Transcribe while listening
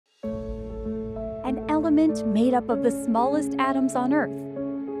an element made up of the smallest atoms on Earth.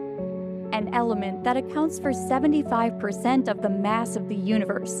 An element that accounts for 75% of the mass of the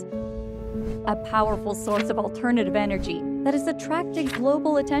universe. A powerful source of alternative energy that has attracted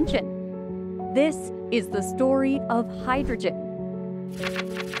global attention. This is the story of hydrogen.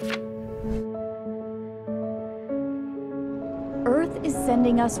 Earth is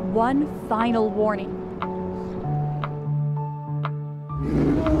sending us one final warning.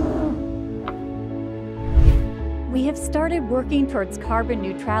 We have started working towards carbon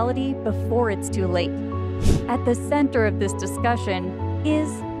neutrality before it's too late. At the center of this discussion is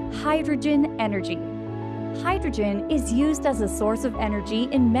hydrogen energy. Hydrogen is used as a source of energy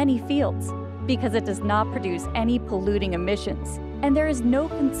in many fields because it does not produce any polluting emissions, and there is no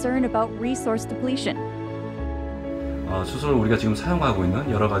concern about resource depletion. 수소를 우리가 지금 사용하고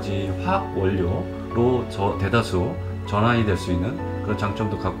있는 여러 가지 화학 원료로 대다수 전환이 될 수 있는 그런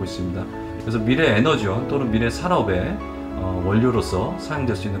장점도 갖고 있습니다. 그래서 미래 에너지원 또는 미래 산업의 원료로서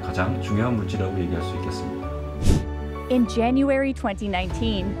사용될 수 있는 가장 중요한 물질이라고 얘기할 수 있겠습니다. In January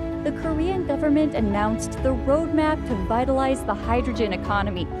 2019, the Korean government announced the roadmap to vitalize the hydrogen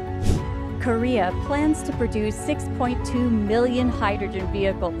economy. Korea plans to produce 6.2 million hydrogen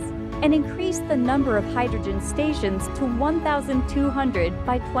vehicles and increase the number of hydrogen stations to 1,200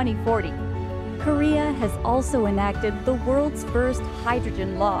 by 2040. Korea has also enacted the world's first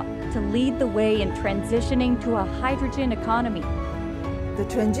hydrogen law to lead the way in transitioning to a hydrogen economy. The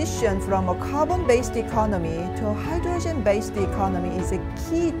transition from a carbon-based economy to a hydrogen-based economy is a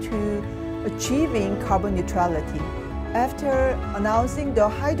key to achieving carbon neutrality. After announcing the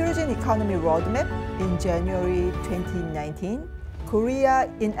hydrogen economy roadmap in January 2019, Korea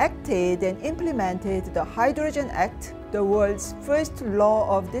enacted and implemented the Hydrogen Act, the world's first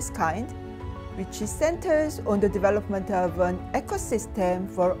law of this kind, which centers on the development of an ecosystem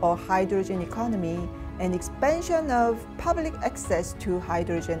for a hydrogen economy and expansion of public access to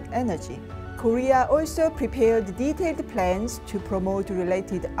hydrogen energy. Korea also prepared detailed plans to promote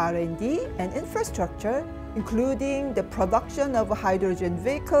related R&D and infrastructure, including the production of hydrogen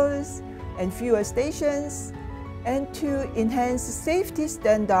vehicles and fuel stations, and to enhance safety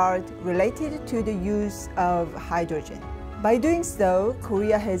standards related to the use of hydrogen. By doing so,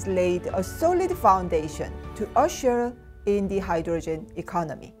 Korea has laid a solid foundation to usher in the hydrogen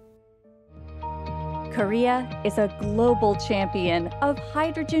economy. Korea is a global champion of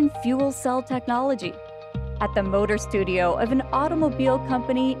hydrogen fuel cell technology. At the motor studio of an automobile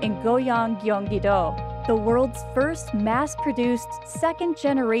company in Goyang, Gyeonggi-do, the world's first mass-produced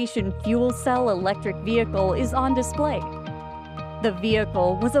second-generation fuel cell electric vehicle is on display. The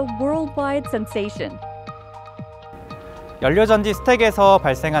vehicle was a worldwide sensation. 연료전지 스택에서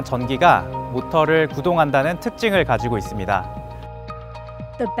발생한 전기가 모터를 구동한다는 특징을 가지고 있습니다.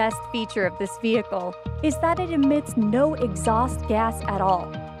 The best feature of this vehicle is that it emits no exhaust gas at all.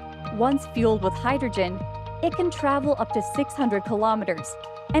 Once fueled with hydrogen, it can travel up to 600 kilometers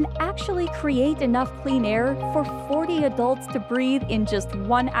and actually create enough clean air for 40 adults to breathe in just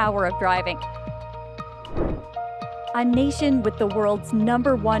 1 hour of driving. A nation with the world's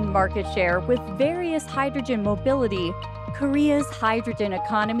 #1 market share with various hydrogen mobility, Korea's hydrogen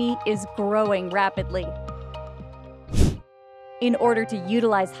economy is growing rapidly. In order to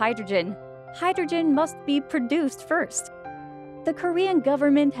utilize hydrogen, hydrogen must be produced first. The Korean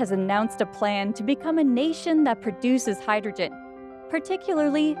government has announced a plan to become a nation that produces hydrogen,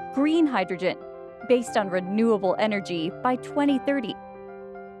 particularly green hydrogen, based on renewable energy by 2030.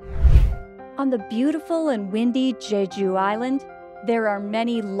 On the beautiful and windy Jeju Island, there are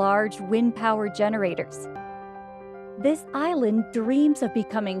many large wind power generators. This island dreams of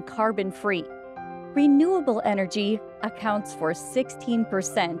becoming carbon-free. Renewable energy accounts for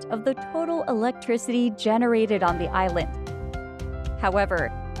 16% of the total electricity generated on the island. However,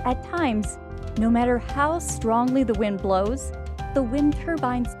 at times, no matter how strongly the wind blows, the wind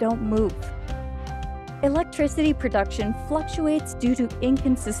turbines don't move. Electricity production fluctuates due to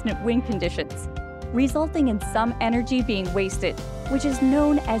inconsistent wind conditions, resulting in some energy being wasted, which is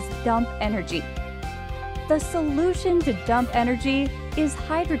known as dump energy. The solution to dump energy is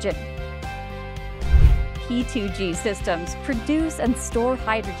hydrogen. P2G systems produce and store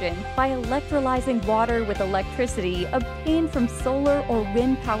hydrogen by electrolyzing water with electricity obtained from solar or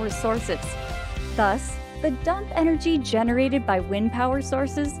wind power sources. Thus, the dump energy generated by wind power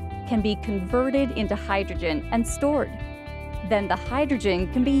sources can be converted into hydrogen and stored. Then the hydrogen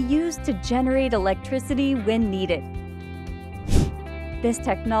can be used to generate electricity when needed. This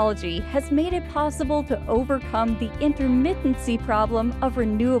technology has made it possible to overcome the intermittency problem of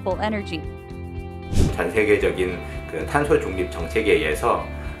renewable energy. 전 세계적인 탄소 중립 정책에 의해서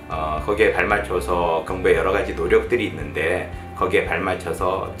거기에 발맞춰서 정부의 여러 가지 노력들이 있는데 거기에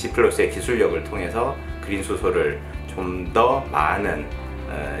발맞춰서 G플러스의 기술력을 통해서 그린 수소를 좀 더 많은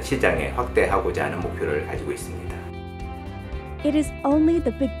시장에 확대하고자 하는 목표를 가지고 있습니다. It is only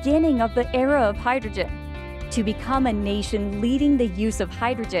the beginning of the era of hydrogen. To become a nation leading the use of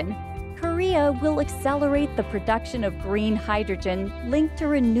hydrogen, Korea will accelerate the production of green hydrogen linked to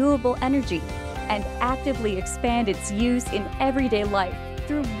renewable energy and actively expand its use in everyday life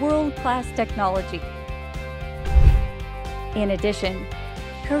through world-class technology. In addition,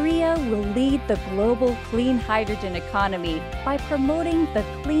 Korea will lead the global clean hydrogen economy by promoting the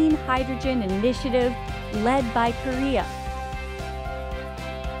Clean Hydrogen Initiative led by Korea.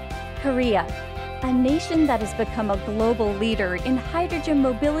 Korea, a nation that has become a global leader in hydrogen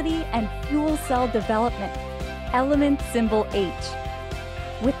mobility and fuel cell development. Element symbol H.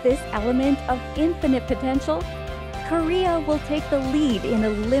 With this element of infinite potential, Korea will take the lead in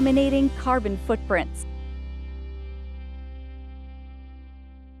eliminating carbon footprints